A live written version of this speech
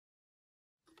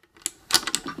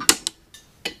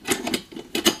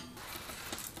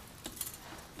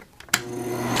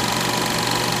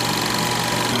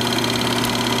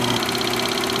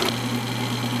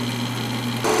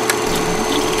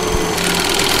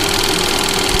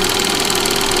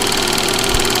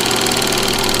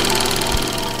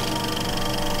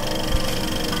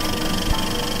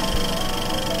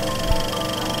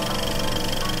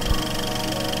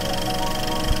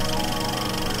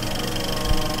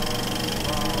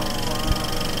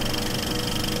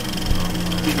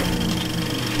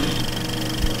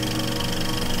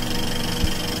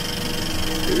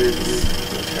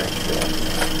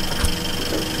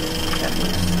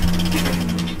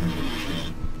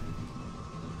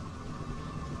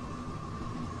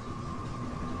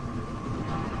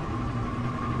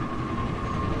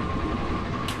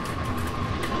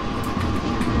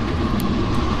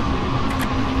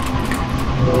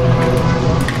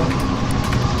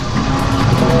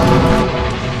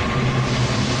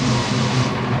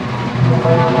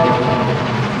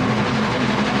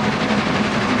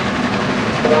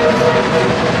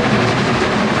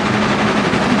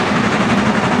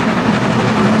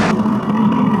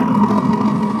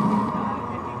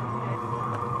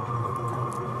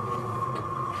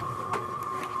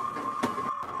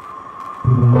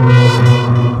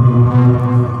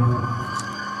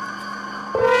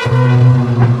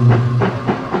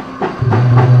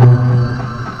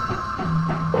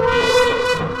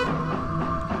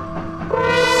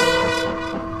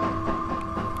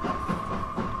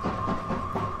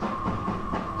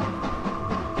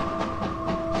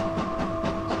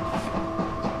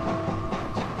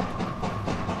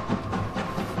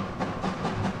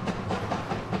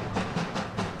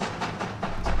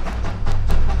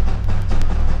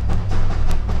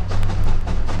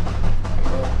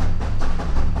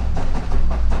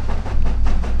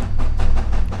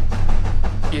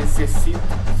Is this seat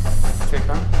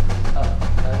taken?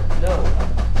 No.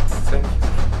 Thank you.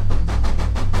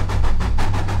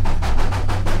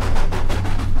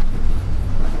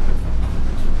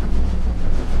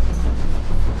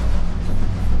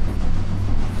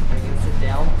 Are you gonna sit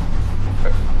down?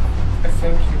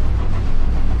 Thank you.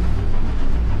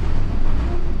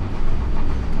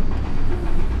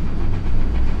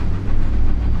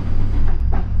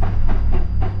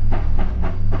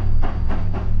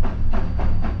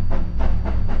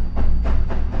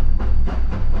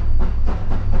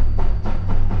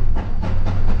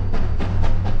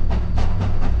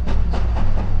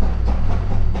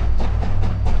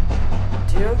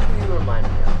 Do you know who you remind me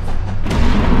of?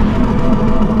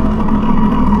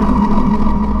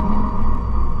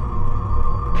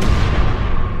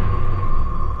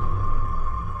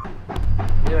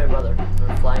 Me and my brother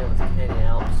were flying over the Canadian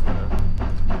Alps when a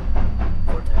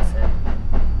vortex hit.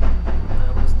 I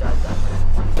almost died that way.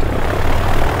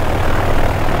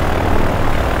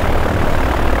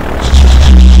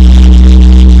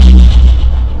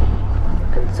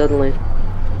 And suddenly,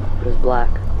 it was black.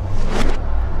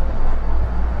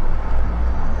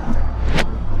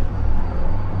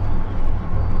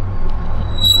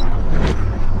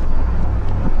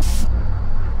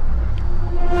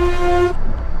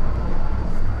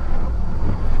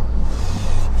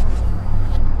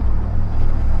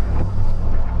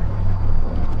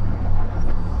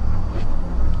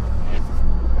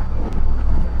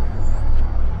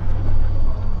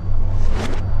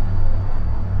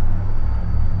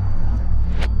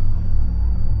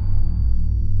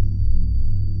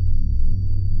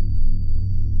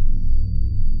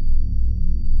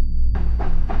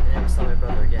 I never saw my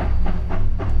brother again.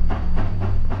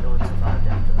 No one survived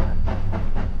after that.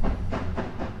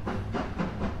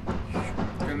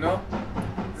 You know,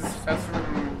 this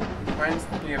classroom reminds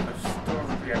me of a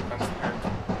story I once heard.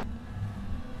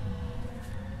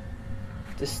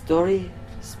 The story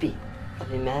speaks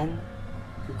of a man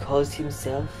who calls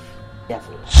himself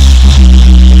Devil.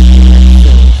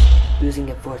 Using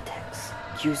a vortex,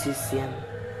 uses them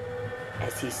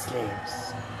as his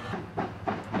slaves.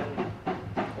 And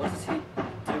what does he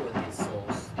do with these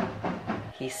souls?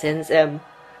 He sends them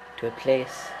to a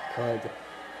place called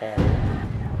Hell.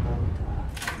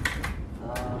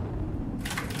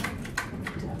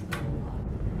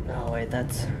 No, wait,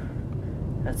 that's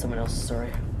someone else's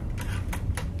story.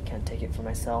 Can't take it for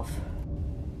myself.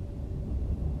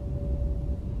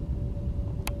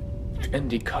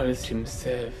 And he calls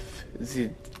himself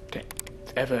the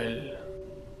Devil.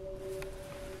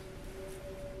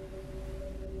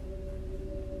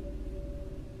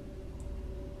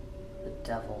 The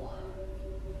devil.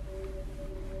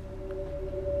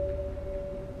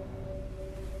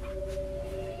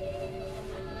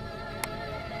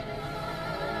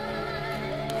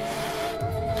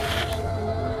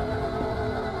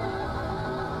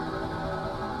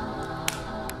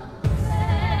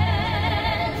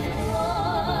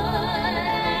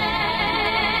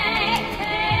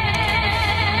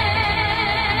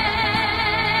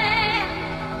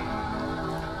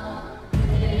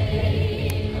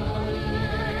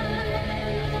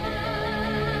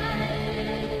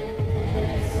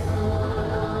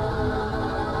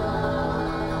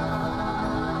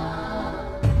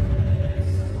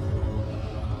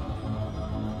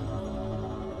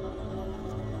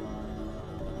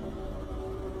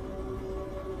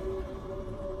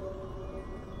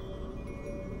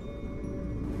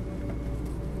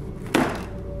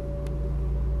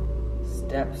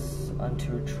 Steps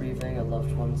unto retrieving a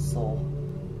loved one's soul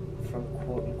from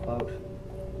quote-unquote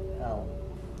hell.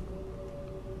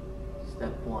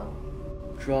 Step 1.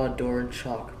 Draw a door in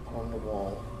chalk upon the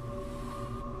wall.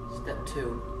 Step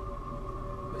 2.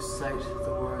 Recite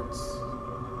the words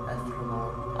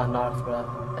Ethrama, Anarthra,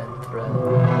 and Thread.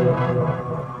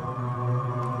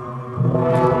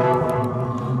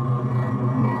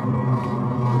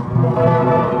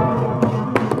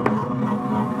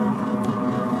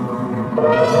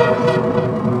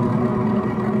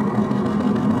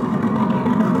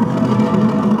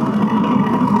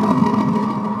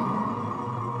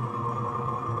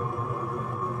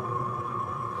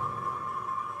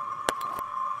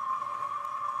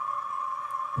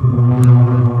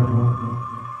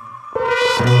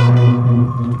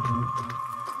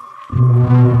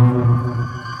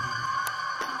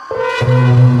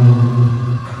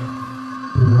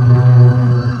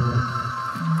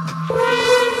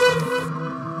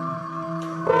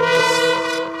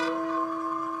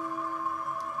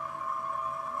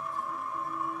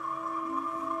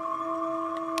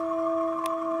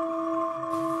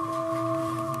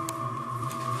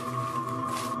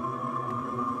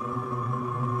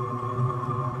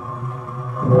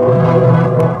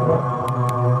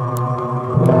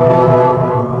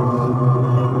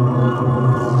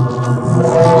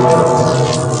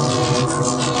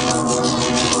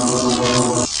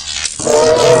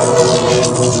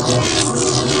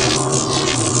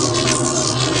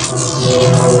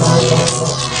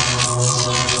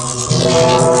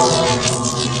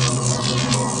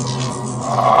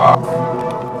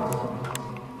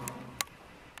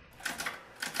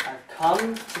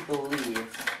 come to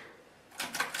believe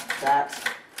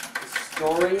that the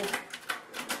story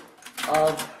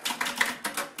of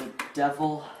the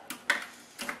devil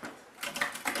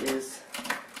is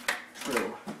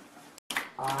true.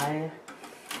 I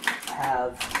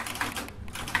have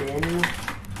been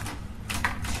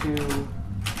to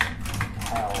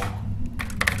hell,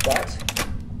 but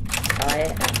I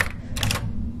am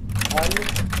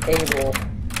unable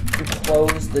to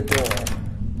close the door.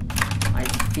 I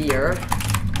fear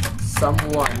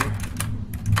someone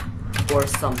or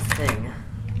something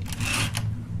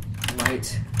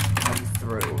might come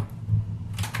through.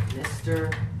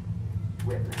 Mr.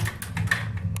 Whitman.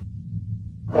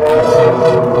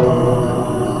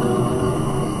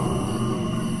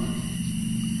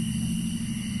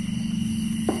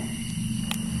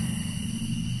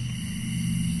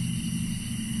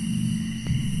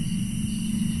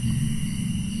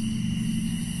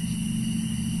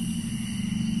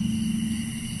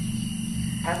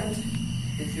 Haven't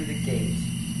been through the gate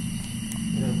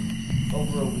in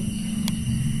over a week.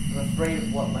 I'm afraid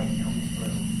of what might come through.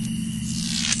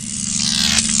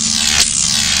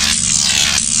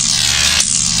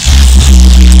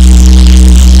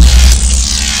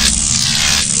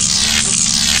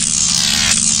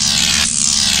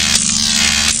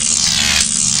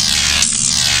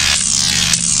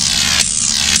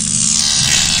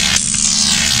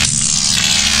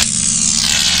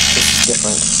 This is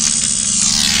different.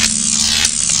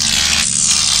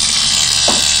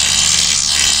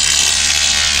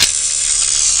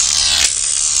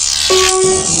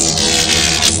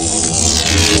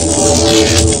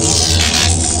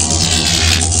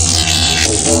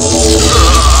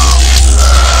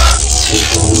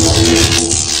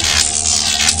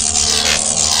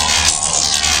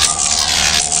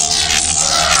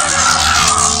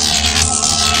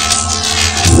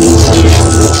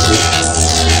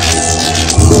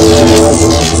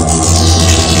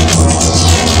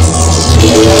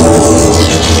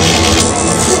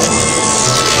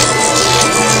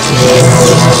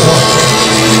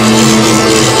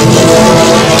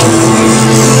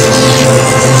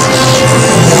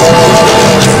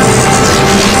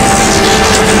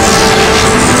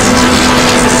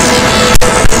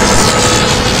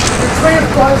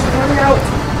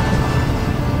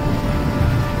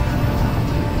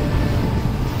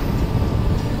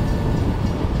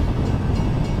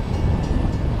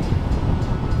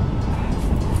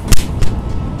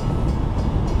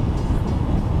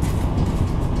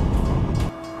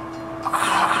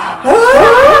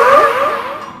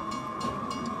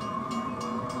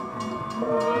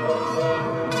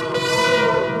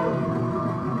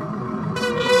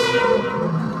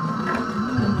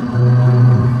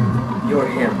 You're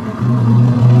him.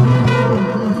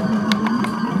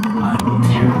 I'm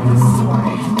terribly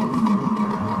sorry.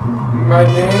 My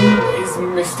name is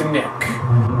Mr. Nick.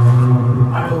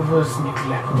 I was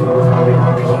neglected and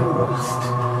abused,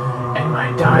 and my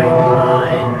dying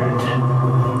mind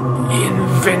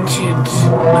invented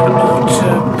an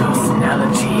alter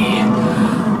personality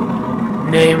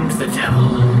named the Devil.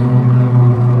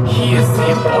 He is the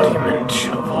embodiment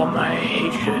of all my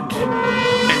hatred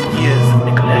and years of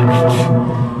neglect.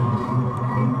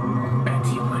 And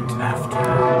he went after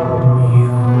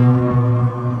you.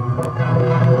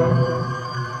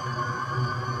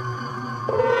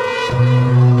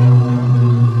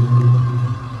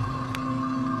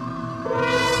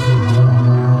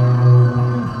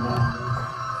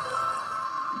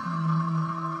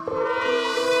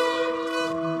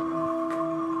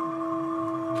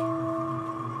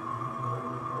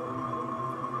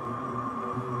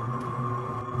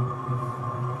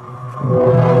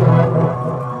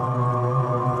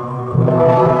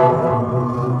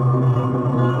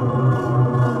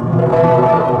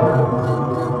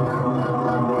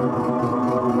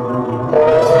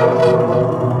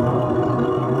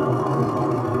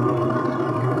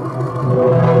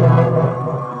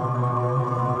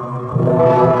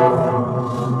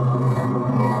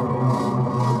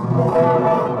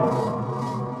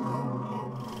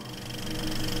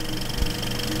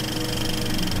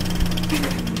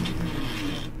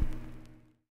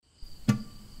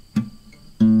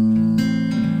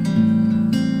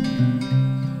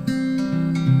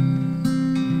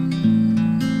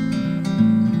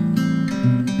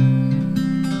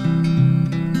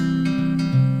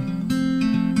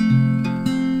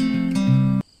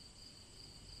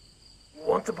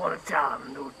 Once upon a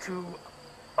time, there were two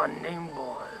unnamed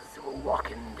boys who were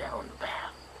walking down the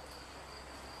path.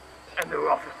 And they were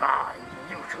off to find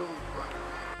you two.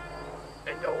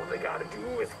 And all they gotta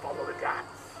do is follow the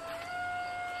dots.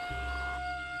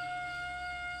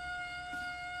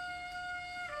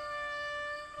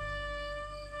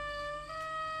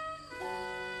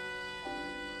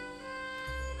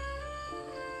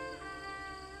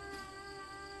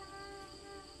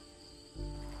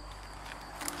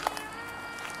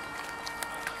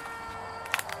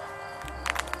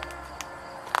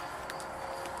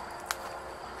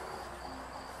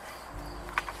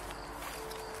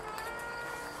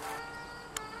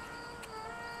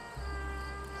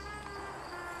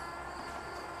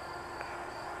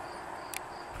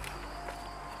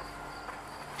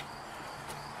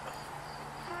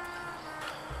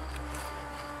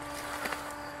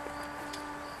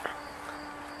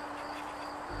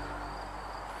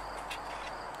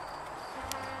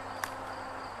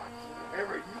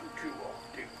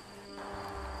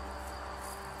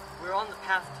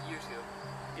 path to YouTube?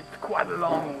 It's quite a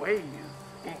long ways,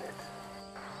 ain't it?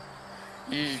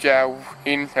 Yeah,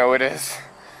 we know it is.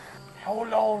 How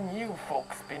long you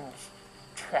folks been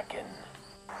trekking?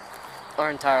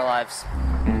 Our entire lives.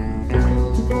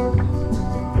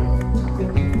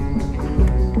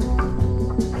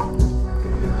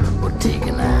 We'll take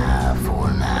an eye for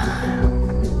an eye,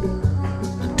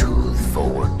 a tooth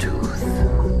for a tooth,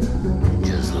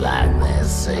 just like they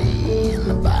say in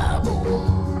the Bible.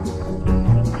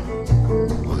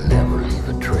 We'll never leave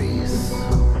a trace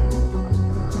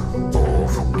or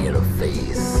forget a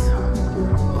face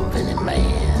of any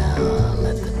man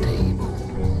at the table.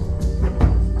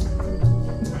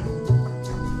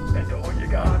 And all you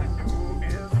gotta do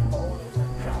is follow the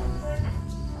dots.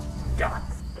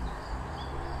 Dots.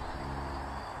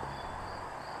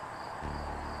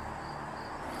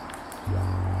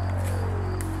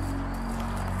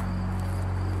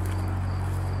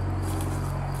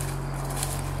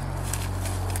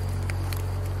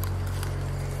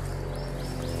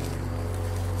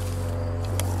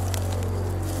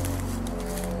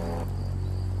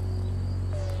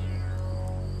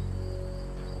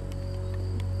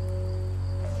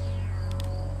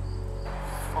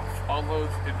 Follow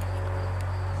the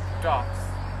dots.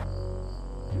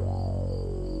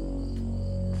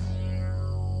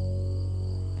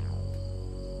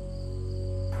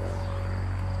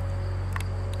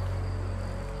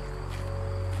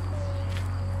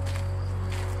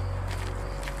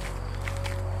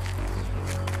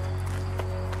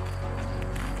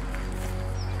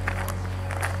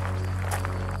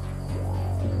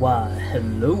 Why,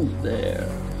 hello there.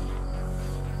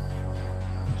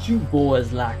 Would you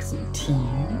boys like some tea?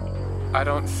 I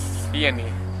don't see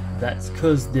any. That's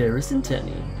 'cause there isn't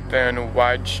any. Then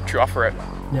why'd you offer it?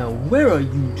 Now, where are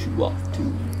you two off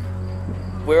to?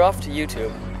 We're off to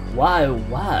YouTube. Why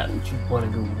would you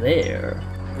want to go there?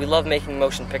 We love making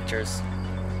motion pictures.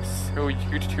 So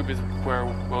YouTube is where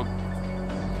we'll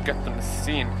get them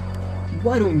seen.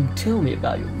 Why don't you tell me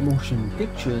about your motion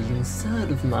pictures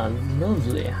inside of my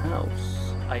lovely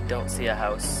house? I don't see a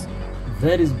house.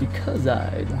 That is because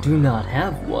I do not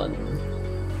have one.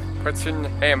 What's your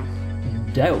name?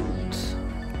 Doubt.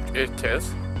 It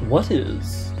is? What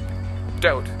is?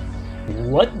 Doubt.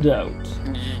 What doubt?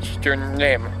 Your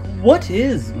name. What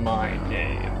is my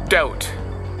name? Doubt.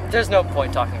 There's no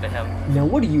point talking to him. Now,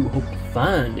 what do you hope to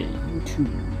find in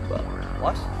YouTube?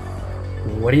 What?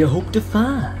 What do you hope to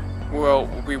find? Well,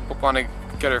 we want to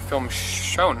get our film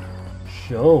shown.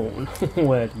 Shown?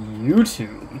 What,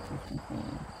 YouTube?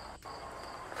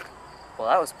 Well,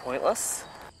 that was pointless.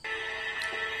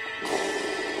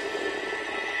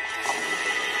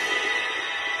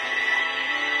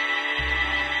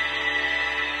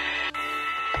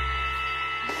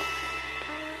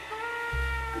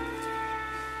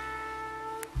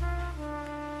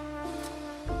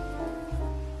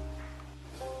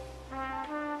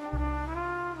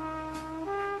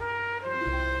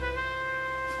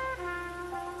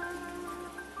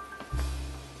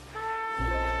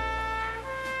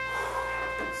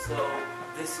 So,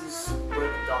 this is where the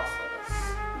dots led us.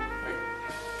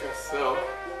 Guess so.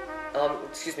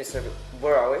 Excuse me, sir, but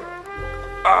where are we?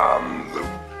 The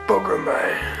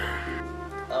Boogerman.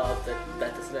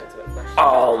 That doesn't answer my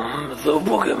question. The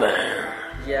Boogerman.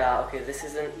 Yeah, okay, this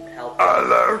isn't helping. I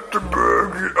like to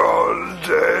boogie all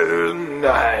day and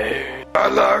night. I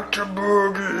like to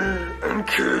boogie and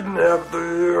kidnap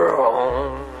the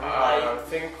young. I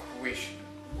think we should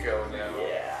go now.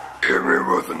 Yeah. Hit me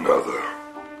with another.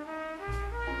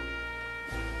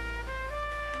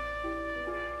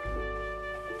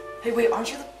 Hey, wait, aren't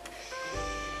you the...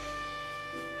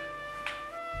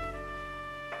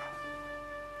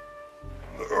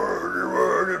 Boogie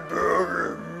woogie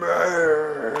boogie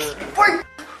man. Wait!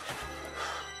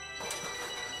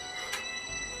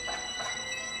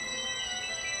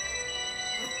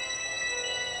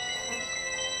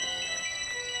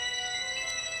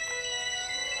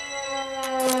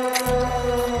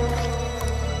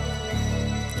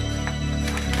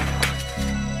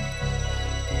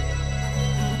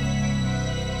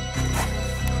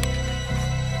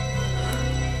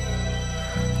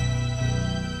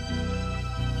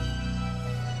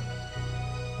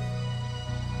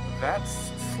 That's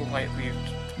slightly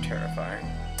terrifying.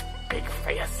 Big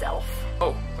for yourself.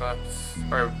 Oh,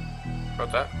 sorry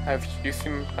about that. Have you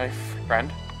seen my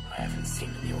friend? I haven't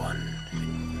seen anyone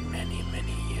in many,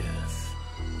 many years.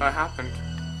 What happened?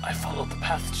 I followed the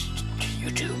path to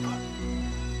YouTube,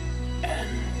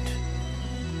 and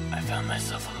I found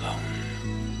myself alone.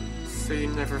 So you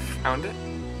never found it?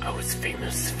 I was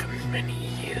famous for many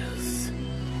years,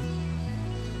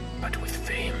 but with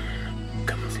fame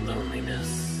comes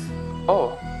loneliness.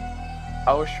 Oh,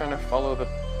 I was trying to follow the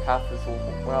path as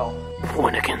well.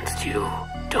 One against you,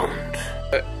 don't.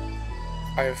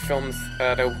 I have films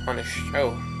that I want to show.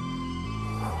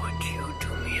 Would you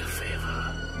do me a favor?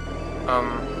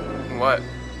 What?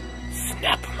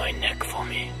 Snap my neck for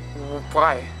me.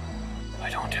 Why? I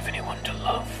don't have anyone to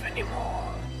love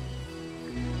anymore.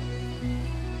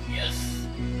 Yes,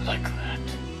 like that.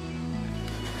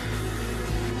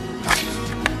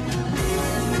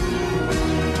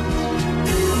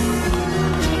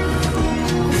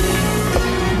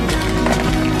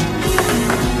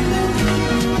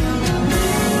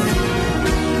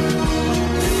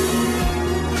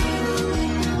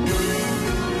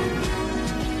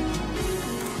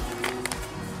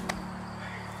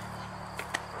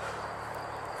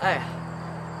 Hey,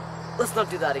 let's not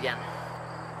do that again.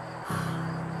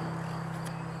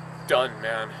 Done,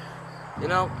 man. You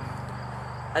know,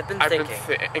 I've been I've thinking.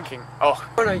 been thinking. Oh.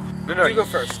 Oh, no, No, you go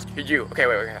first. You. Okay,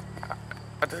 wait.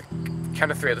 At the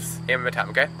count of three, let's aim at time,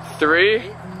 okay?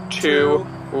 3, 2,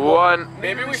 1.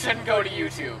 Maybe we shouldn't go to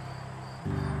YouTube.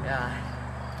 Yeah,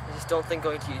 I just don't think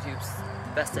going to YouTube's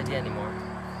the best idea anymore.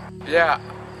 Yeah.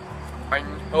 I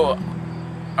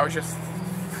was just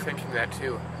thinking that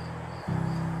too.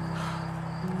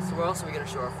 So where else are we gonna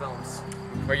show our films?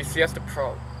 Well, you see us the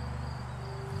Pro.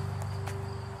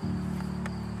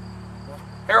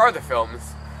 Here are the films.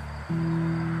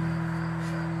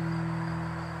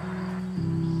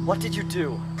 What did you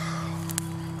do?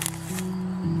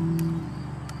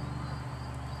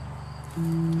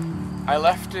 I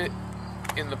left it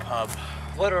in the pub.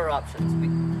 What are our options?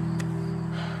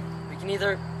 We can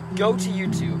either go to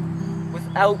YouTube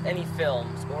without any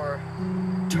films or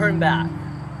turn back.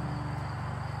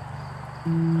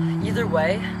 Either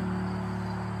way,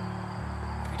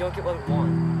 we don't get what we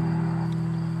want.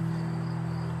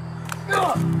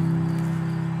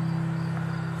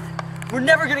 We're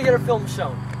never gonna get our film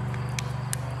shown.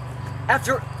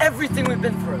 After everything we've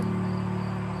been through.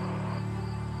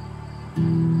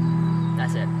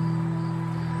 That's it.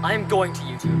 I am going to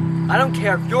YouTube. I don't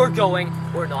care if you're going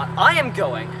or not. I am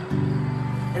going.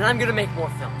 And I'm gonna make more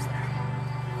films there.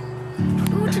 I don't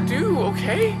know what to do,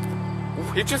 okay?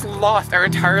 We just lost our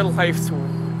entire life's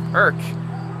work.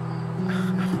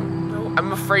 No,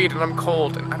 I'm afraid and I'm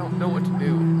cold and I don't know what to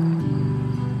do.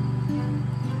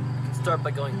 We can start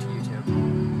by going to YouTube.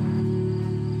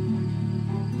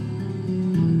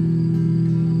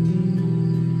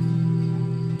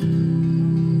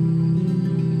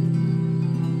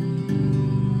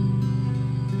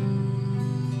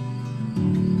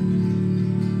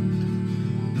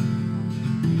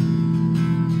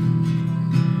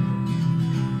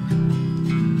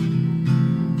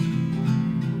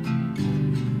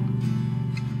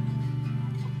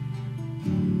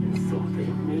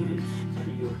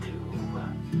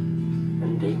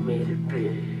 They made it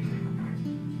big,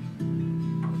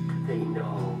 but they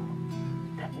know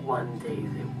that one day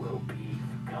they will be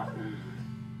forgotten.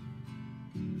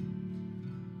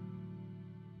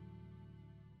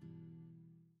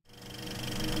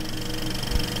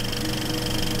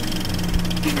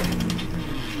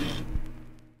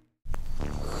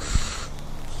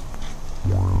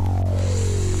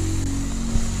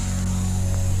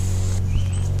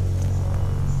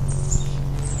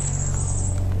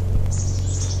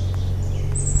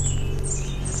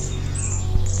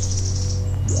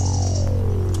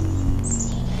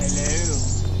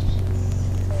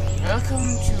 Welcome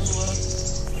to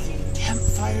the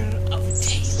Campfire of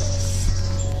Tales.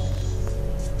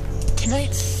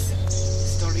 Tonight's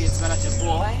story is about a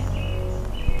boy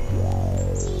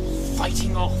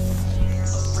fighting off a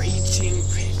raging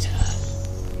predator.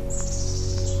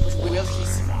 But will he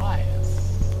survive?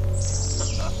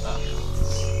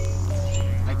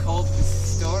 I called this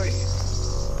story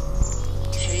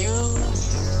Tale of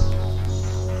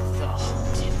the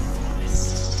Haunted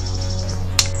Forest.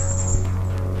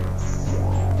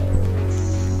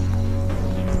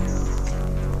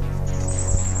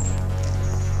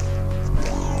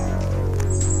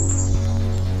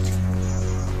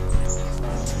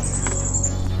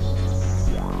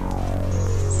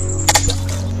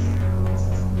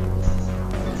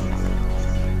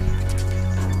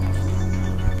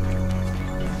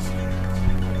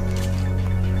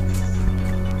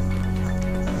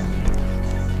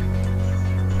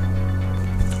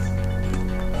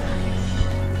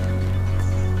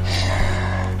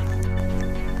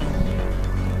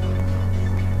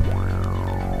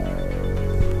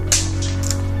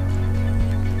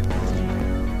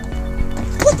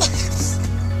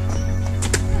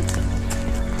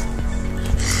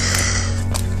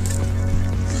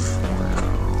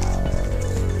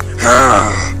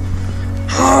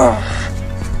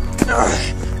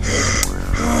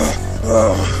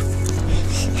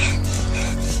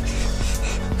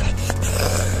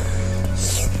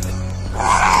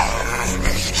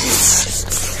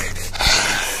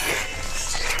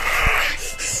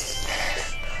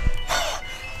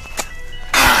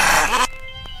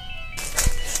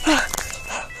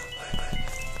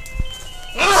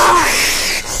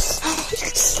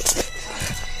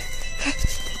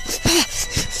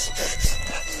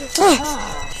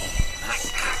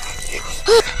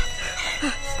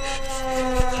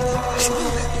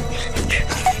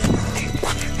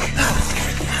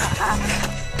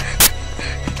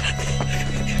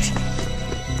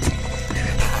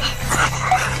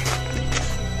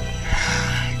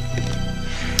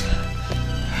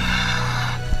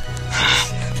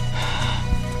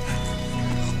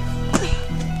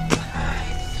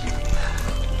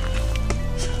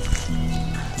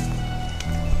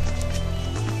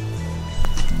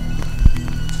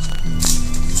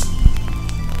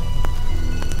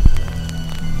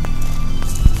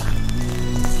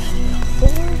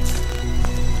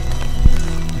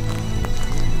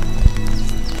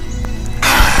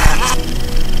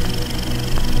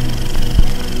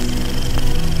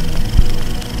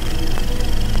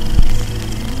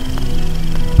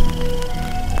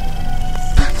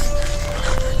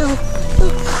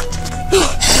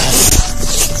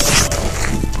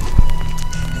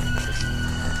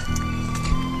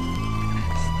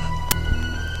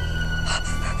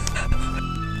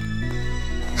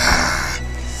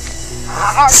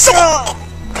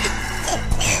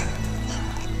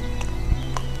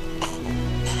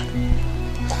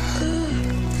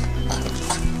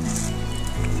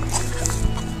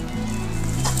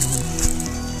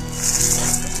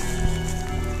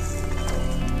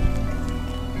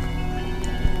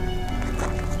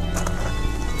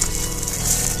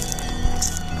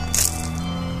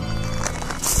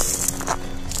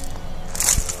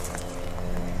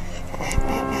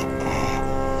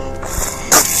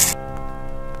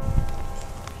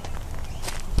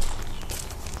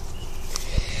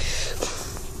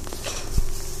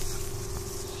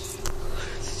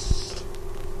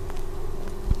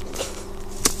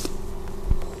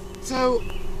 So,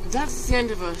 that's the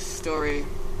end of our story.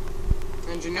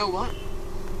 And you know what?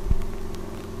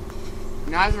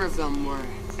 Neither of them were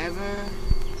ever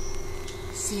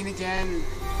seen again.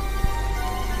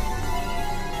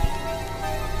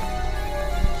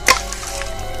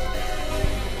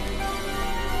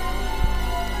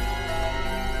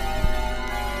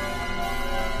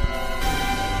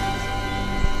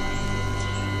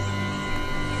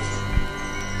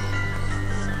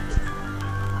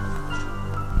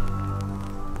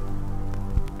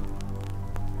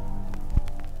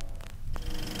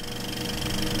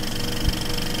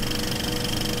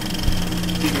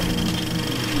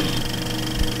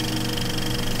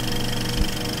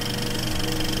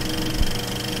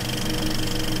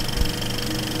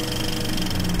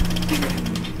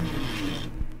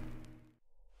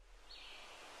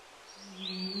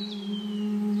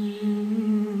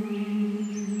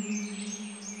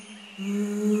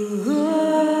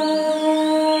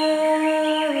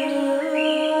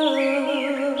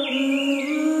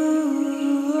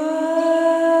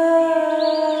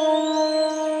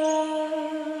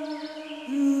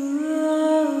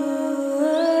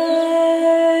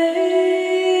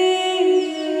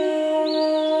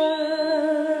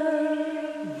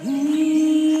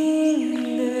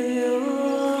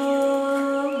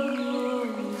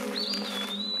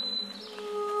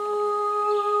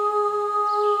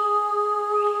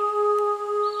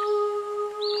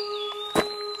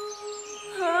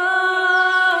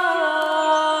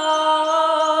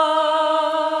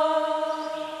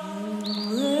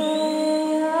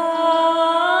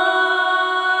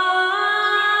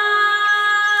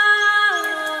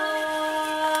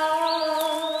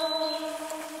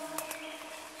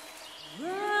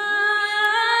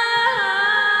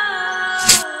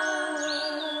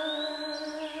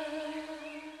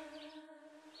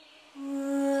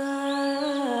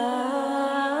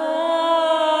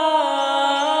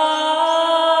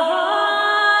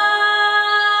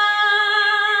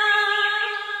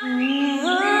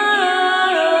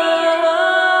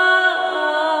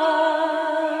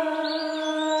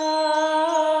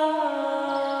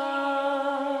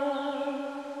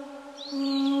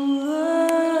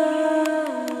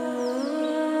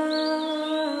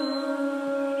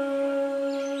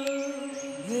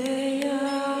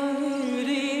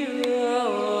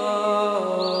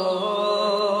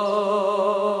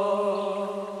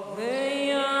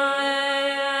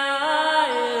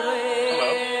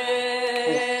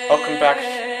 Welcome back to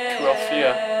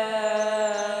Althea.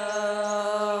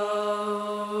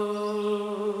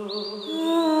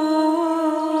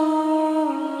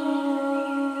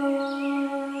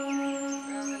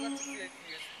 I left a few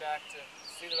years back to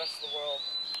see the rest of the world.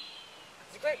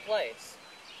 It's a great place.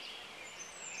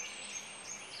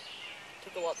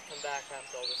 Took a lot to come back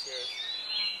after all these years.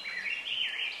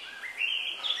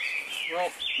 Well,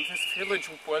 this village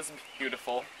was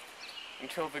beautiful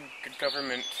until the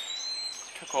government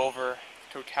took over,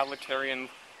 totalitarian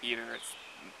leaders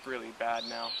really bad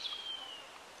now.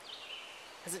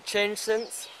 Has it changed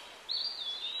since?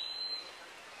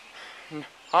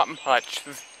 Not much.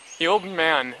 The old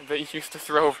man that used to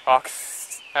throw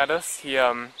rocks at us, he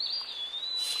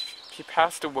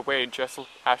passed away just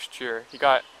last year. He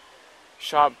got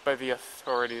shot by the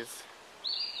authorities.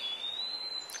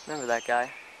 Remember that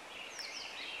guy?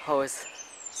 Always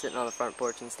sitting on the front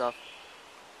porch and stuff.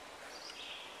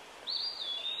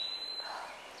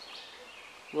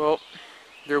 Well,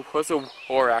 there was a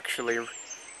war actually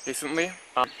recently.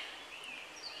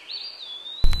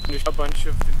 There's a bunch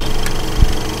of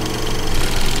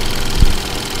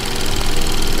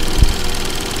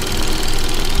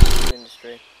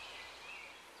industry.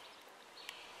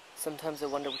 Sometimes I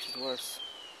wonder which is worse.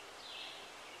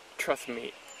 Trust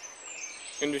me,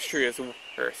 industry is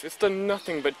worse. It's done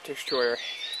nothing but destroy our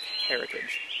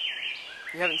heritage.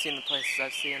 You haven't seen the places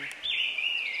I've seen.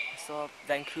 I saw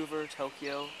Vancouver,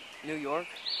 Tokyo, New York.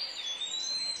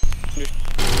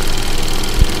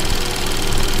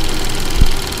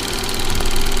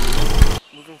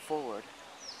 Moving forward,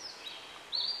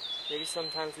 maybe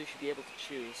sometimes we should be able to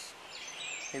choose.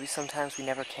 Maybe sometimes we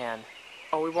never can.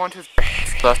 All we want is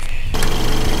left.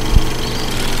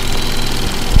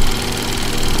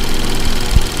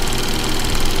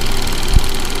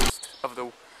 Of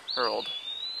the world,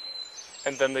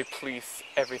 and then they police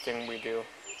everything we do.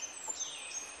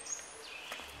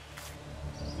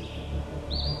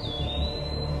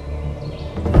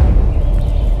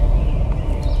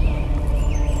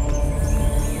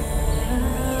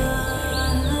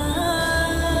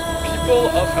 People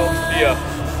of Althea,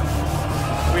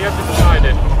 we have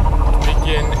decided to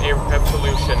begin a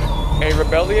revolution, a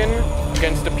rebellion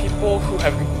against the people who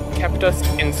have kept us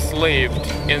enslaved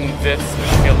in this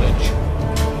village.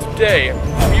 Today,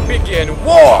 we begin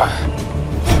war!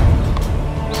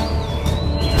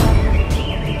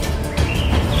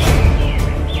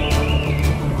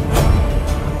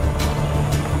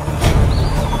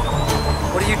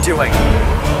 What are you doing?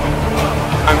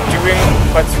 I'm doing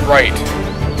what's right.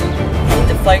 We need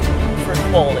to fight for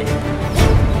equality.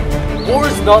 War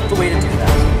is not the way to do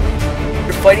that.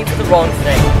 You're fighting for the wrong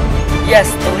thing.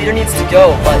 Yes, the leader needs to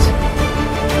go, but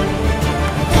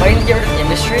fighting to get rid of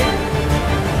industry?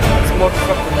 It's more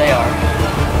corrupt than they are.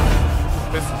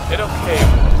 Is it okay?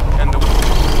 And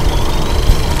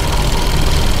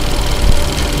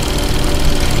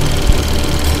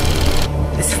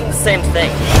This isn't the same thing.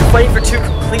 You're fighting for two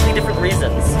completely different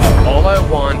reasons. all I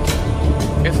want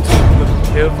is to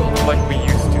live like we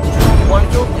used to. You want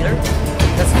to kill the leader?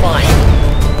 That's fine.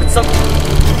 But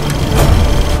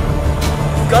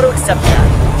you've got to accept that.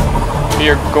 We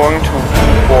are going to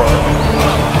war.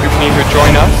 You can either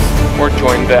join us or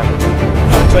join them.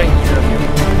 I'm not joining either of you.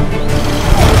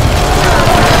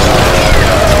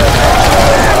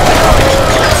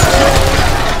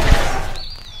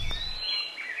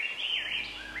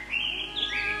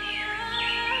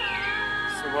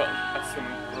 So what lesson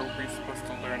were we supposed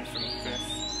to learn from this?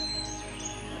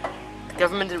 The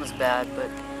government did was bad, but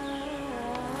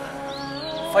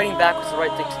fighting back was the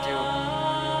right thing to do.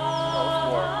 Not with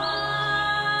war.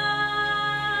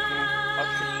 What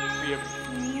could we have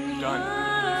done?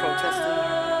 Protesting,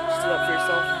 stood up for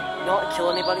yourself, not kill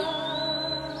anybody.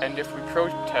 And if we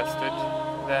protested,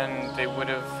 then they would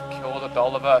have killed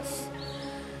all of us.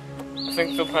 I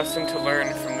think the lesson to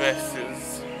learn from this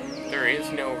is there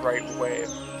is no right way of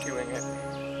doing it.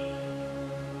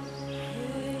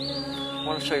 I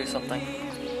want to show you something.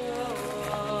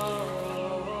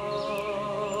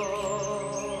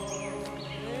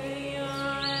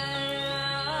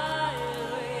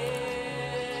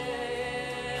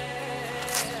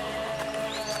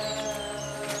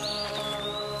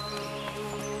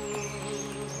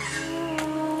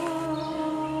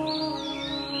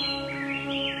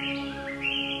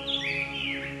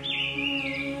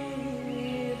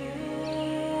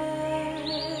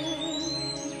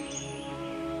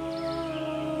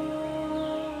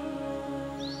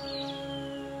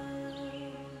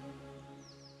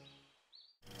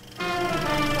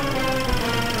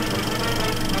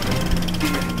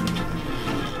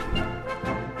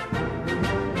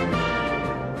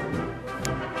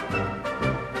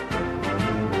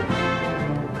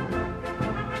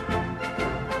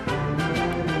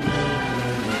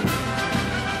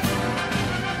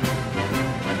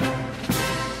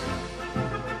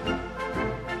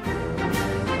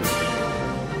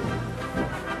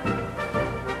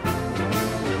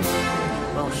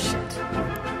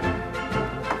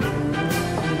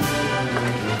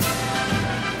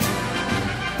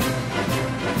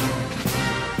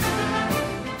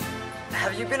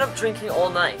 Have you been up drinking all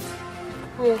night?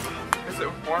 Is it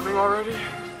morning already?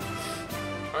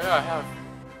 Oh yeah, I have.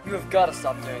 You have got to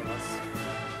stop doing this.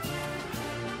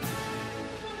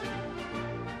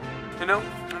 You know,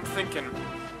 I'm thinking,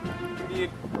 we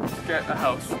need to get a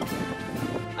house.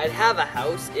 I'd have a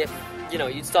house if, you know,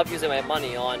 you'd stop using my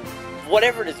money on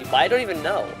whatever it is you buy. I don't even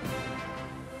know.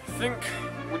 I think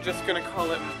we're just gonna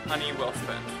call it money well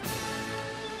spent.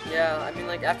 Yeah, I mean,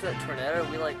 like, after that tornado,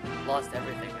 we, like, lost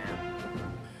everything, man.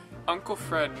 Uncle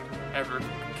Fred ever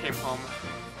came home.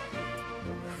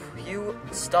 You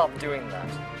stop doing that.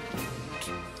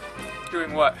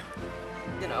 Doing what?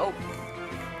 You know,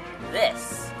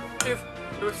 this. There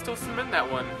was still some in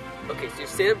that one. Okay, so you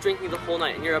stayed up drinking the whole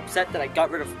night, and you're upset that I got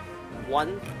rid of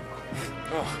one?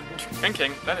 Oh,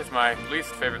 drinking, that is my least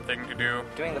favorite thing to do.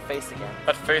 Doing the face again.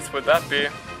 What face would that be?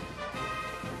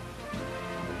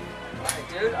 Alright,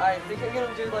 dude, I think I'm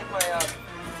gonna do, like, my,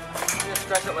 I'm gonna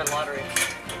stretch out my lottery.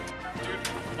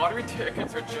 Dude, lottery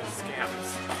tickets are just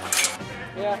scams.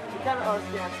 Yeah, you kind of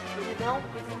understand. But you know,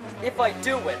 if I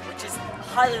do win, which is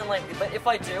highly unlikely, but if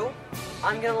I do,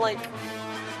 I'm gonna, like,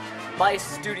 buy a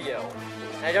studio.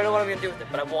 And I don't know what I'm gonna do with it,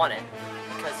 but I want it.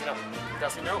 Because, you know, it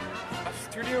doesn't know. A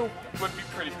studio would be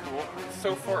pretty cool.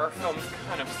 So far, our films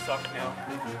kind of suck now.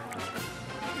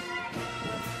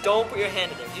 Don't put your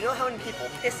hand in there. Do you know how many people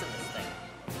piss in this thing?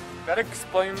 That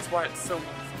explains why it's so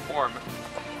warm.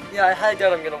 Yeah, I highly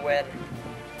doubt I'm gonna win.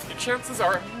 Your chances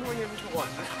are 1,000,000 to 1.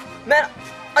 Man,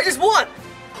 I just won!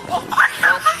 Oh my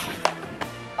God!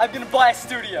 I'm gonna buy a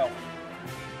studio.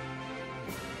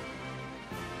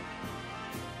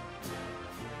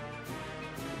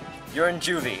 You're in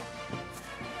juvie.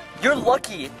 You're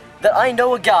lucky that I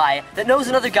know a guy that knows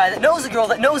another guy that knows a girl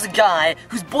that knows a guy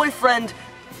who's boyfriend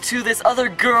to this other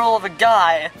girl of a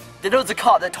guy that knows a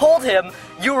cop that told him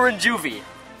you were in juvie.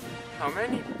 How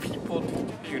many people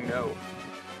do you know?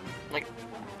 Like,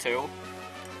 2.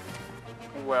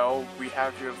 Well, we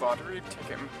have your lottery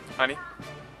ticket, honey.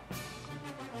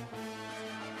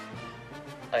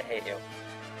 I hate you.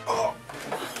 Oh.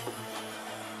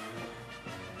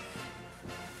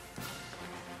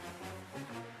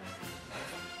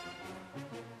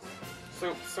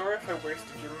 So, sorry if I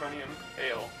wasted your money on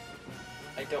ale.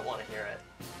 I don't want to hear it.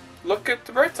 Look at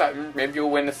the bright side. Maybe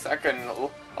you'll win a second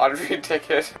lottery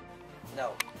ticket.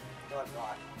 No. No, I'm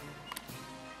not.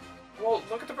 Well,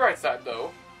 look at the bright side,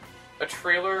 though. A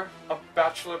trailer, a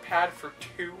bachelor pad for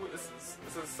 2. This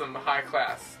is some high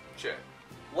class shit.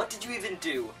 What did you even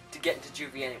do to get into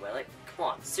juvie anyway? Like, come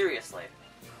on, seriously.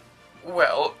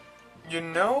 Well, you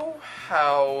know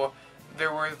how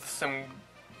there were some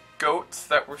goats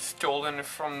that were stolen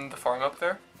from the farm up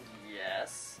there?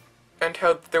 Yes. And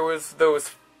how there was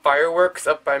those fireworks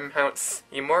up by Mount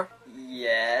Seymour?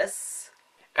 Yes.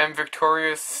 And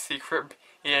Victoria's Secret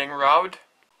being robbed?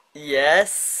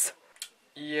 Yes.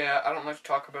 Yeah, I don't like to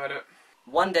talk about it.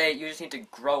 One day, you just need to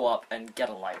grow up and get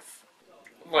a life.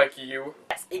 Like you.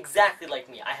 Yes, exactly like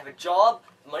me. I have a job,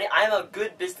 money, I'm a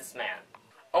good businessman.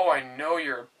 Oh, I know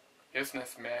you're a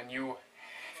businessman. You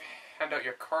hand out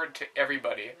your card to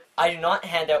everybody. I do not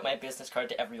hand out my business card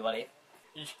to everybody.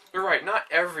 You're right, not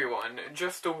everyone.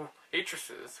 Just the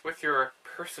waitresses with your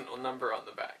personal number on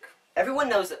the back. Everyone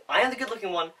knows that I am the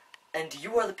good-looking one, and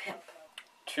you are the pimp.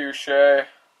 Touché.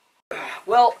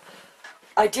 Well,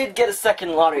 I did get a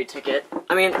second lottery ticket.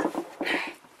 I mean,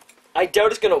 I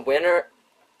doubt it's gonna win or...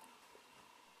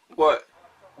 What?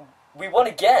 We won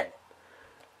again.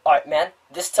 Alright, man,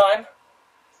 this time,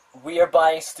 we are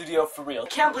buying a studio for real. I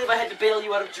can't believe I had to bail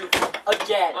you out of juvie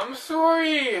again. I'm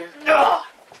sorry. Ugh.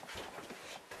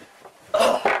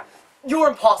 Ugh. You're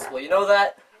impossible, you know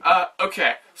that?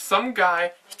 Okay. Some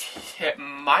guy hit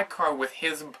my car with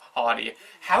his body.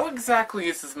 How exactly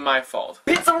is this my fault?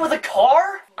 You hit someone with a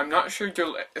car? I'm not sure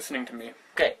you're listening to me.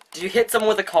 Okay, do you hit someone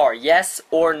with a car, yes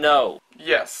or no?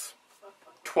 Yes.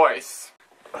 Twice.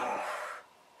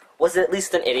 Was it at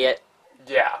least an idiot?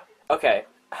 Yeah. Okay,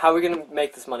 how are we gonna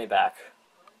make this money back?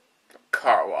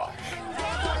 Car wash.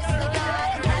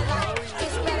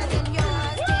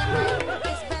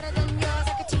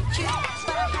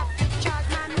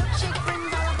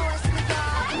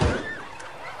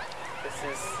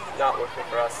 Not working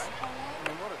for us.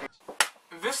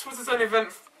 This was an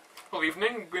eventful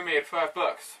evening. We made $5.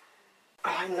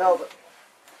 I know,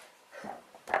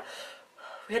 but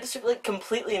we had to strip like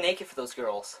completely naked for those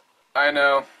girls. I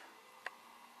know.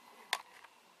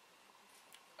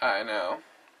 I know.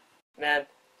 Man,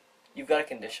 you've got a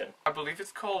condition. I believe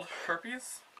it's called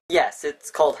herpes? Yes,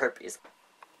 it's called herpes.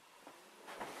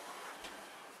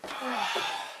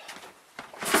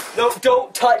 No,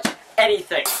 don't touch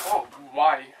anything! Oh,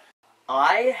 why?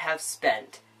 I have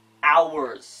spent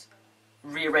hours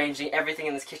rearranging everything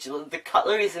in this kitchen. The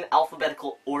cutlery is in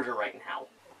alphabetical order right now.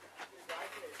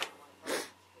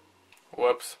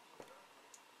 Whoops.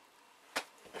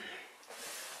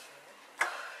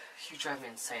 You drive me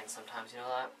insane sometimes, you know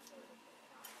that?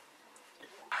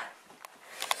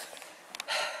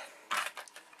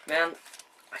 Man,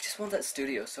 I just want that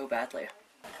studio so badly.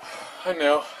 I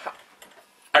know.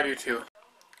 I do too.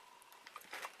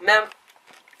 Ma'am,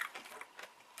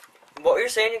 what were you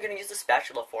saying you're gonna use the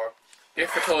spatula for?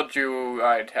 If I told you,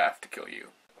 I'd have to kill you.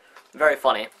 Very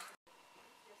funny.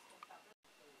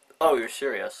 Oh, you're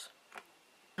serious?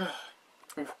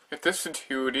 At this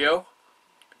studio,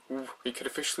 we could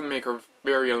officially make our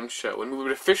very own show, and we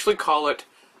would officially call it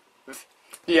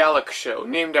The Alex Show,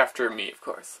 named after me, of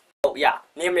course. Oh yeah,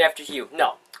 name it after you.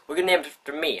 No, we're gonna name it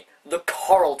after me. The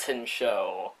Carlton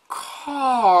Show.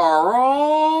 Carl?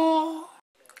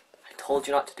 I told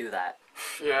you not to do that.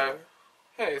 Yeah.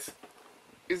 Hey,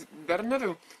 is that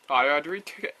another lottery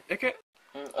ticket?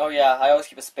 Oh yeah, I always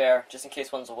keep a spare, just in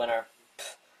case one's a winner.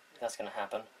 Pfft, that's gonna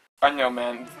happen. I know,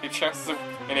 man. The chances of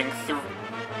winning 3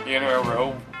 in a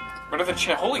row. What are the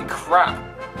chances? Holy crap!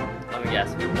 Let me guess,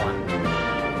 you won.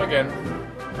 Again.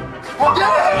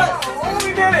 Yes! Oh,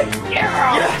 we did it!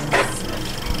 Yeah! Yes!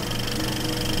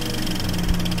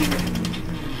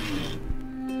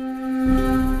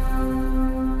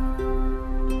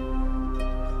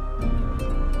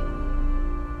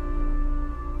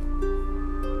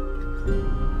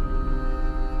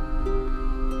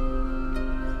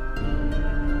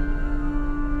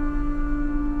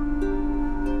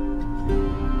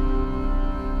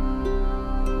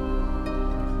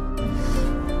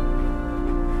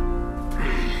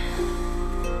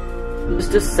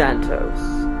 Mr. Santos,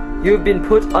 you have been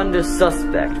put under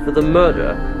suspect for the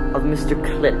murder of Mr.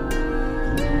 Clint.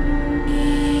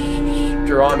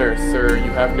 Your Honor, sir,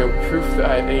 you have no proof that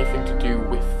I had anything to do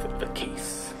with the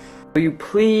case. Will you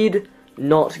plead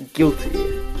not guilty?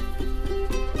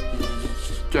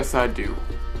 Yes, I do.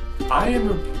 I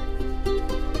am a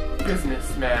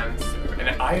businessman, sir,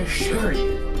 and I assure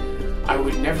you, I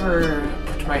would never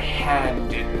put my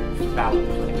hand in foul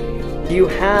play. Do you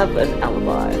have an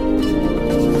alibi?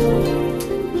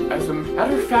 As a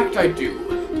matter of fact, I do.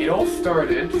 It all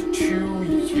started 2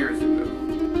 years ago.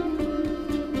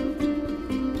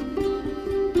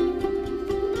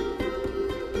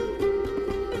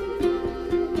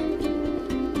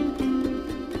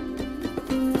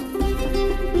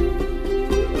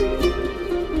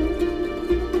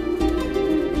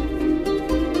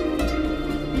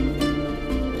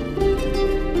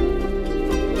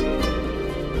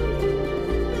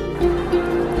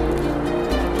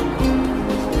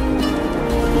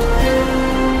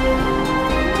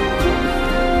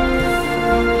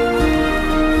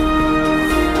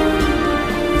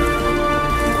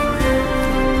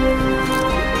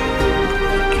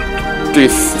 Do you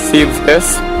see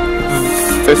this?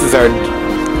 This is our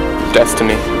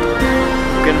destiny.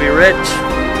 We're gonna be rich.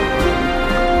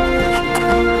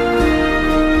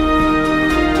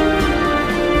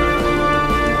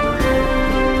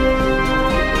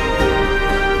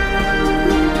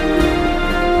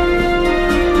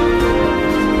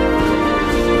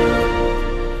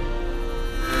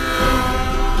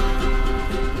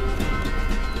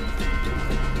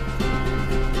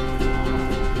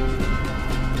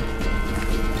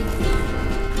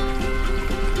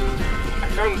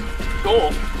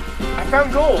 Gold. I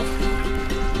found gold.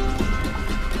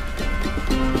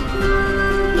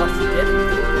 What's it?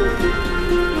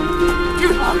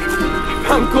 Dude, I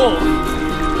found gold.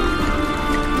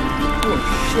 Oh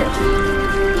shit.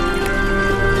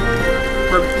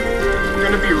 We're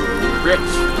gonna be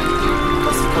rich.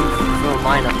 Must come from a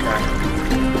mine up there.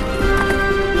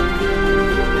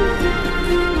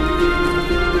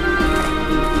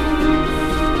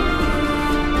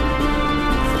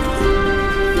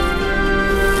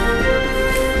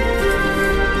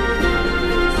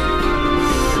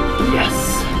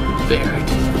 There it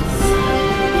is.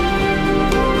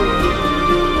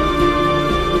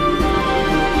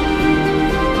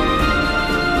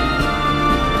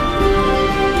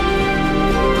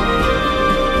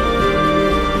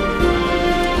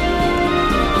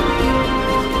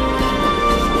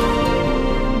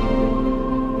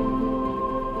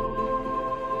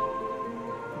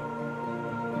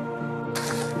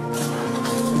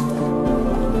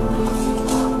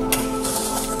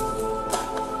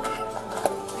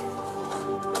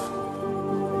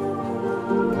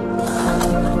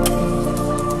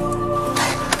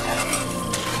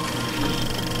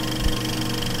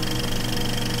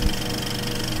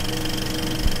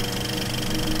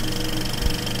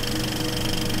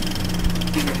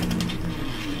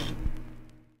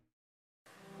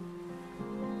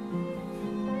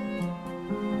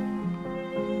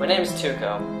 My name is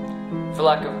Tuco. For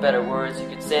lack of better words, you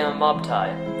could say I'm a mob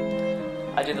tie.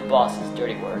 I do the boss's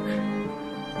dirty work.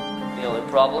 The only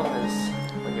problem is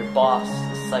when your boss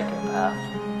is a psychopath.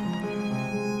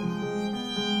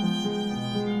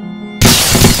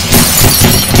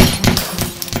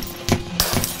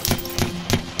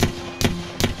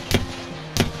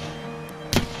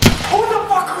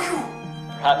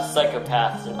 Perhaps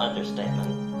psychopath is an understatement.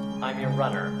 I'm your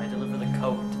runner. I deliver the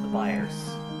coke to the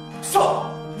buyers.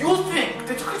 So, you think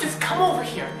that you could just come over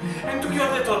here and do your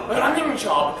little running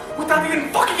job without even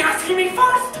fucking asking me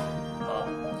first? Well,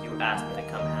 you asked me to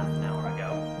come half an hour ago.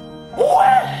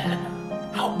 Well,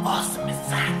 how awesome is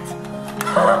that?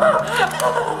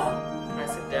 Can I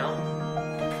sit down?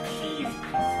 Please sit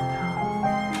down.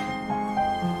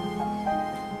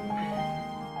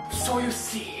 So you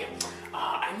see,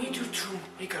 I need you to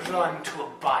make a run to a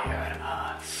buyer.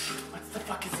 What the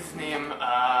fuck is his name?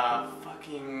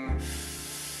 Fucking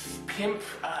pimp.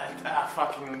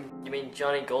 Fucking. You mean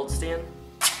Johnny Goldstein?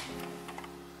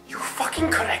 You fucking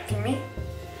correcting me?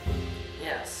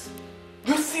 Yes.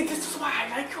 You see, this is why I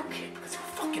like you, kid, because you're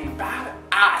fucking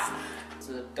badass. Is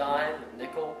it a dime, a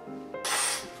nickel?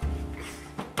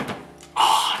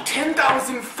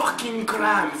 10,000 fucking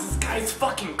grams. This guy's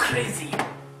fucking crazy.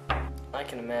 I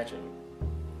can imagine.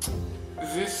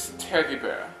 This teddy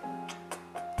bear.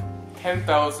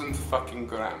 10,000 fucking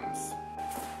grams.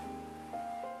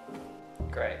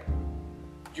 Great.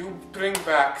 You bring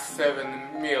back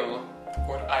 7 mil,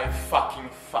 or I fucking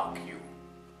fuck you.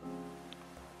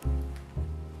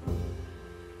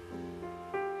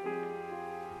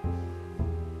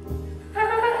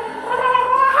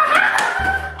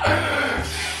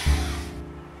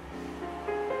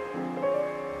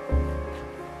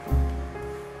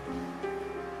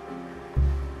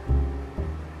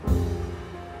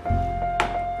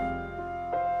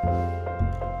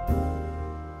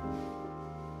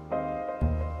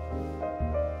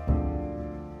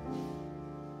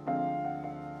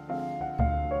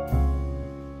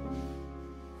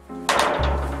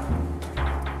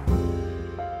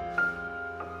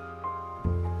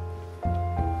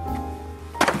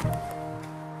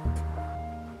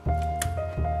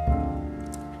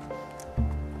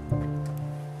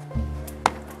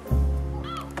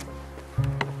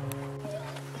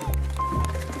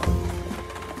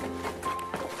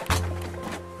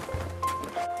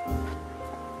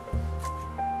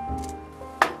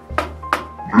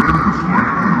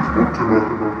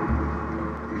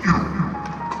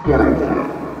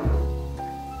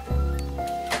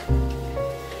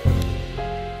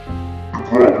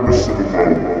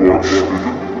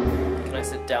 Can I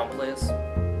sit down, please?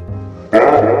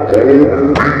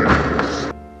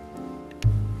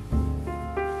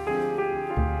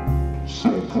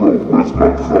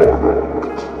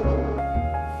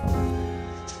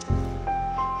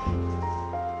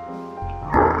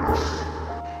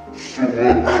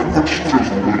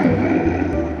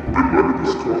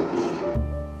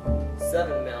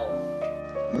 $7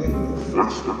 mil.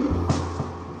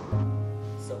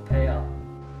 So pay up.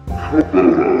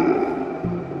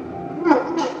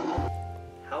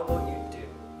 How about you do?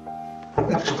 How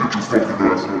about you get your fucking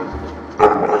ass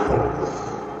out of my house?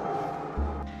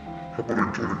 How about I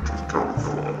turn it to the count of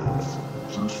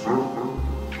 5? Seems fair?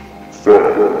 5, 4,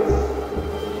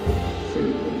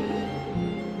 3,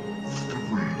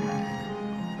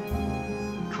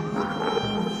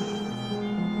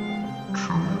 2.5, 2,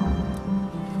 1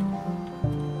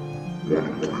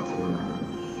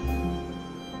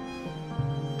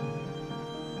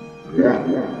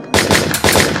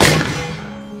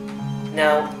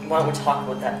 Now, why don't we talk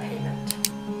about that payment?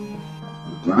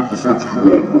 What the fuck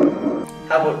you want?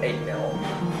 How about 8 mil?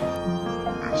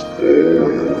 It's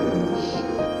all yours.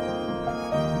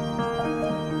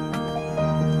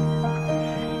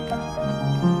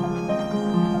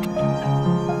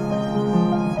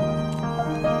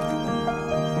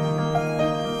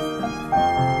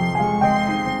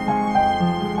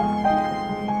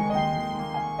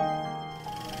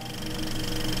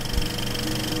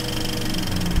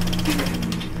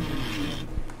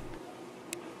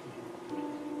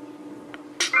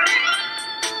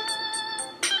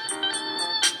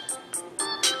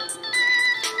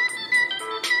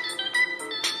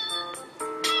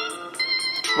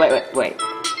 Wait.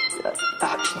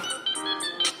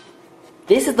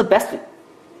 This is the best. You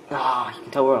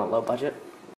can tell we're on a low budget.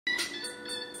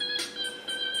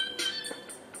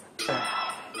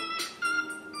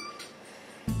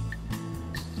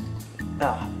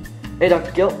 Hey,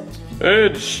 Dr. Gill. Hey,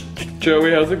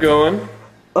 Joey, how's it going?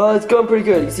 It's going pretty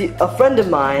good. You see, a friend of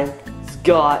mine's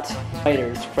got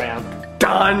writer's cramp.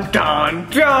 Dun dun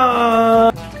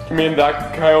dun! You mean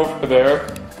that guy over there?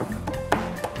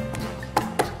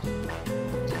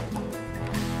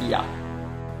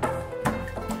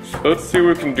 Let's see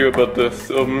what we can do about this.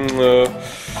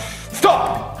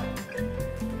 Stop!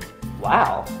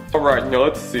 Wow. Alright, now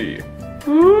let's see.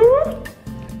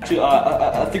 Actually,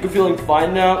 I think I'm feeling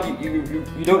fine now. You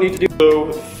don't need to do.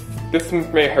 So, this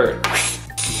may hurt.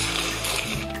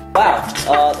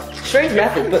 Wow. Strange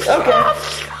method, but okay.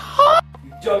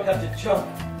 You don't have to jump.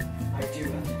 I do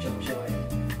have to jump, Joey.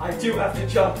 I do have to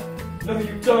jump. No,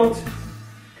 you don't.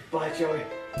 Goodbye, Joey.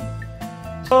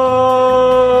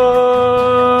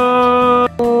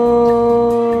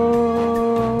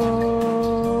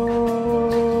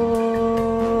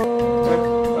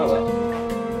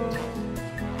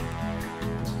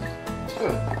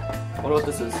 Wonder what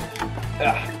this is.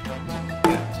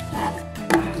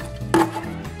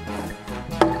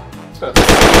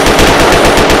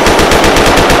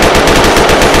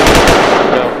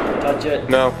 Touch it.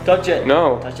 No. Touch it.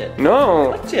 No. Touch it.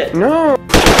 No. Touch it. No.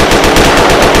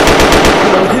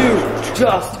 You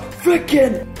just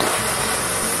freaking.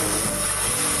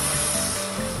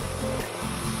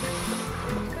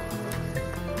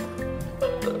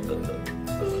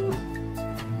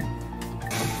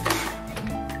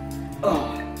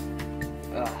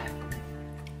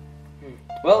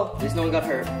 Well, at least no one got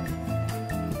hurt.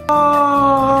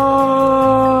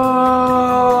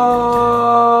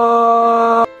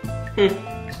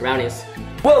 Brownies.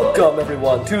 Welcome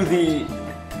everyone to the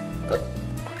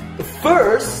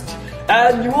first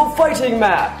annual fighting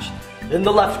match. In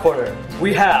the left corner,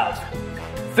 we have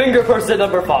finger person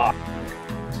number 5. In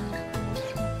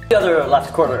the other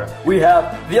left corner, we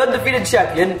have the undefeated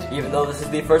champion, even though this is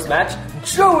the first match,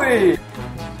 Joey.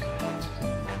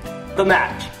 The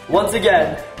match, once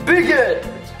again, begin.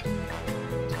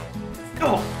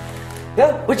 Oh,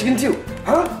 yeah. What you gonna do?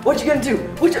 Huh? What you gonna do?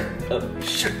 What you?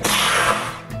 Shit.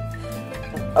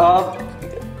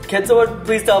 Can someone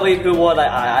please tell me who won?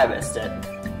 I missed it.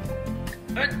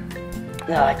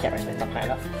 No, I can't respect them high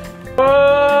enough.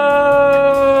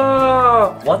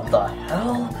 What the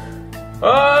hell?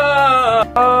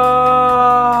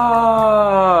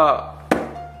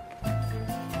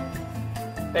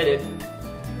 Hey, dude.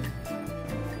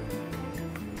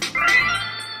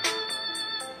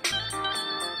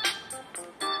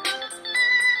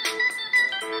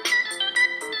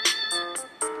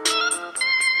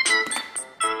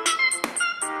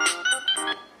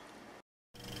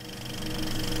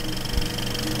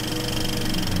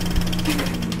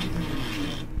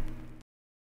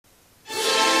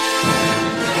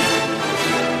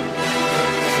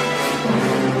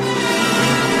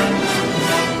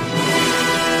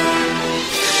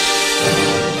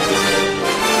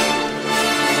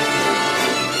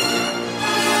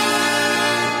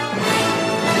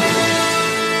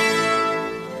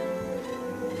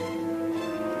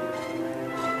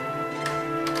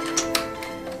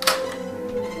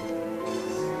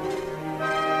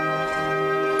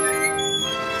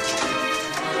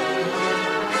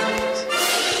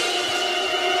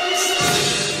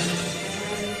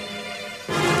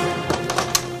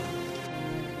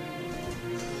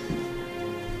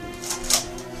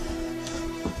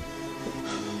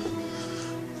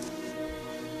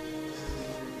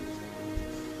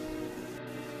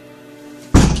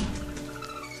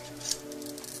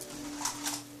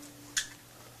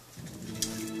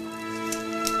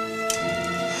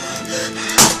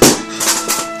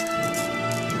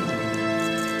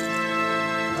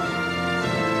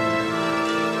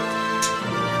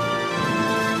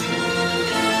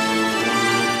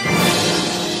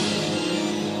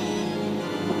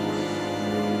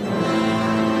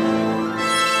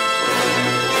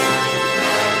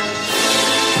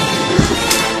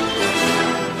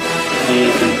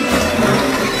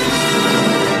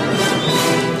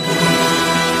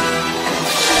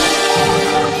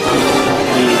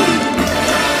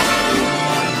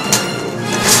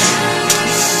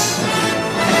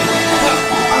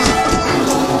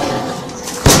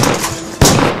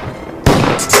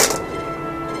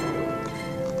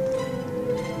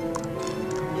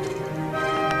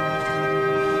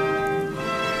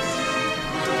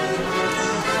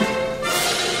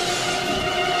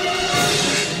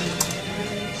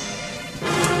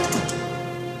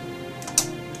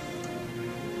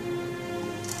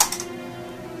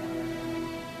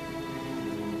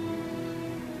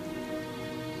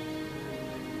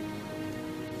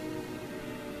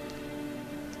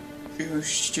 It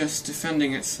was just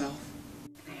defending itself.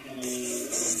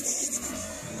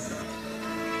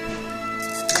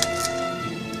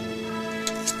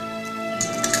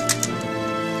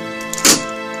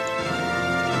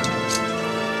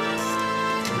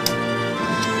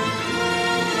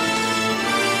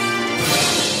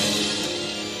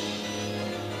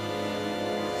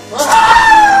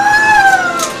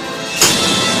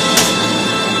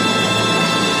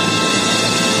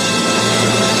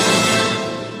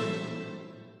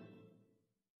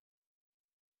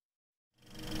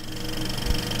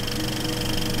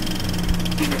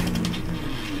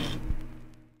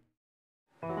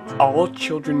 All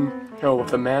children know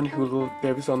of the man who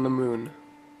lives on the moon,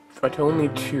 but only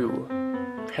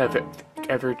 2 have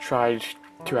ever tried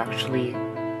to actually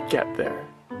get there.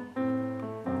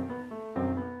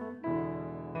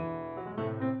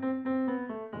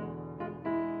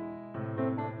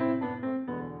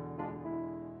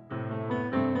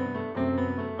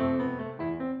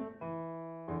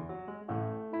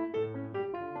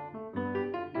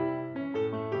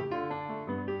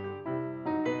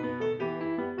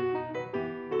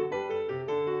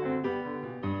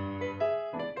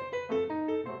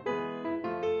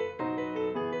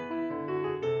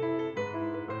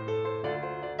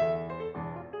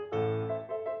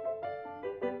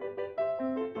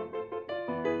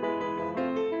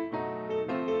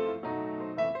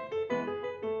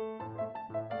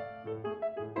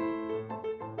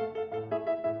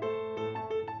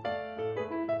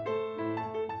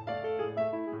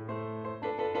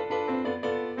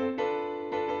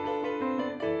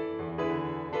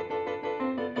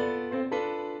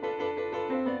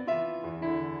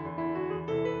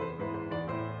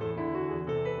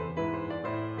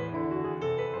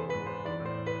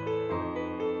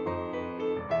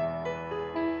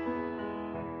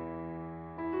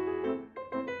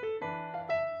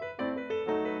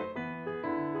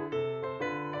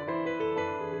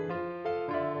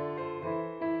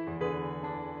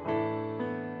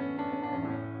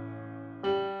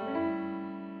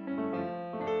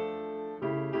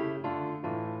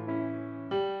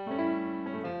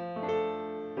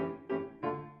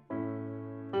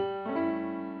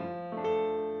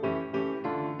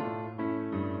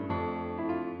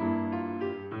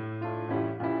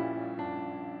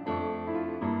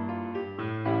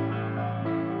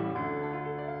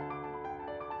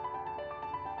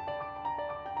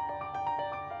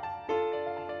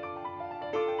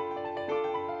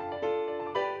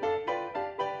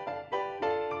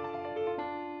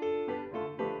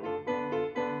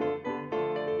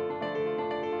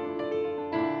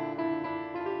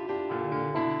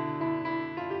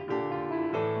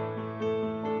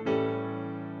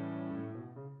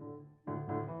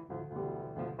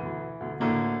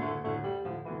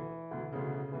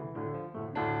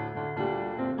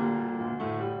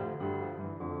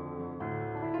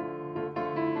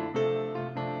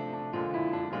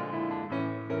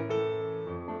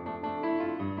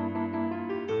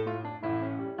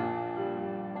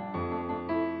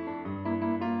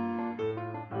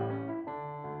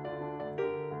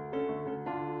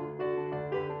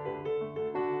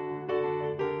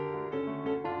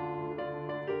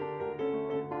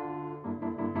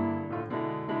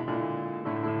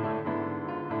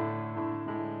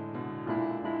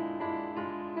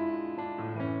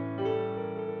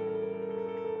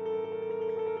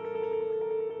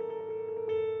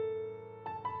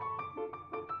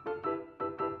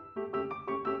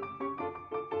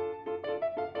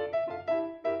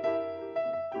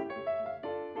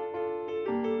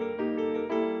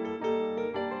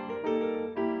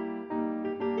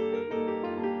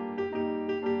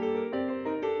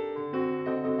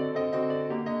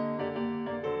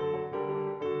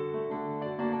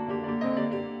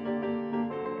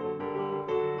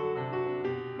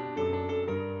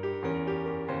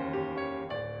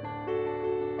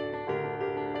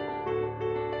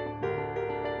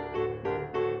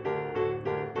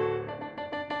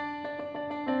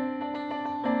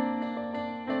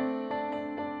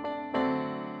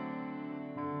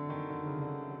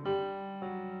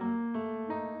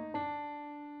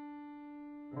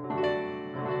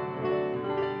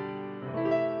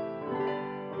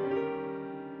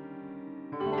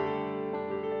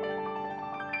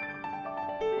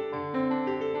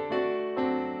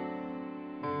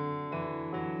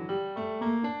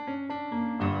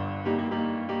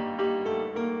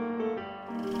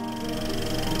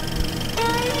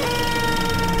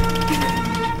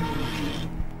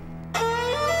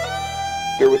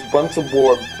 There was once a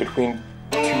war between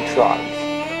 2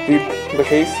 tribes. The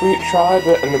K-Sweet tribe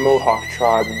and the Mohawk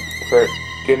tribe were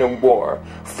in a war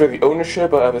for the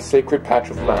ownership of a sacred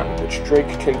patch of land, which Drake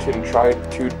Tintin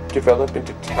tried to develop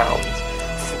into towns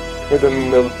for the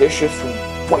malicious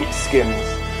Whiteskins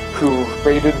who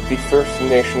raided the First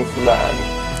Nations land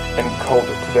and called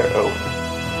it their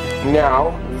own. Now,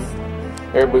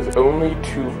 there was only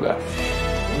 2 left.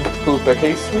 The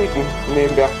K-Sweet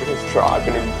named after his tribe,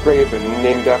 and a Raven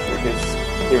named after his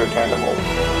spirit animal.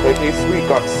 The K-Sweet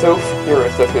got so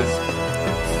furious of his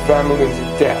family's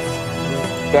death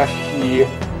that he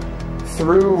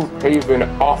threw Raven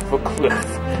off a cliff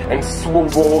and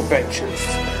swore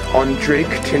vengeance on Drake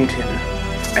Tintin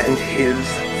and his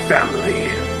family.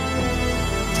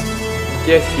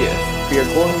 Yes, we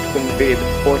are going to invade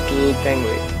Fort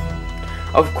Langley.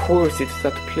 Of course, it's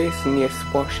that place near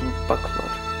Swashbuckler.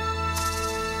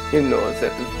 You know,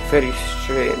 that very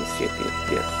strange city,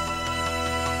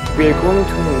 yes. We are going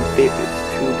to invade it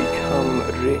to become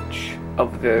rich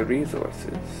of their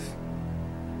resources.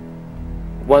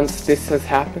 Once this has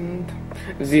happened,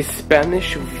 the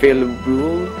Spanish will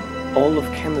rule all of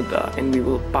Canada and we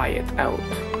will buy it out.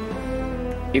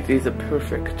 It is a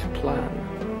perfect plan.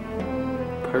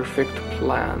 Perfect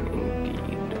plan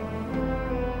indeed.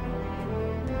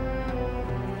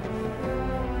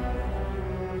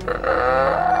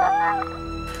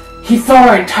 He saw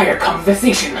our entire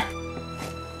conversation.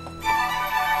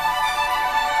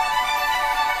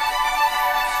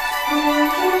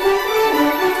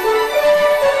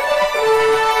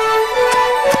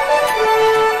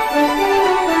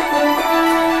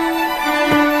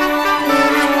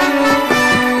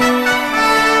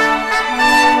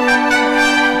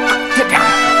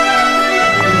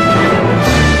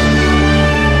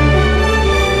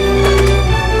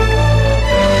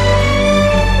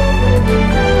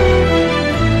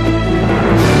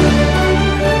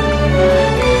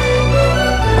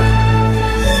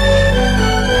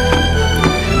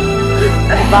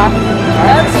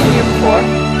 I've seen you before.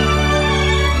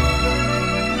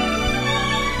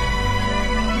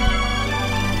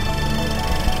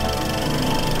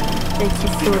 Thank you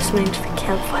for listening to the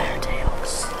Campfire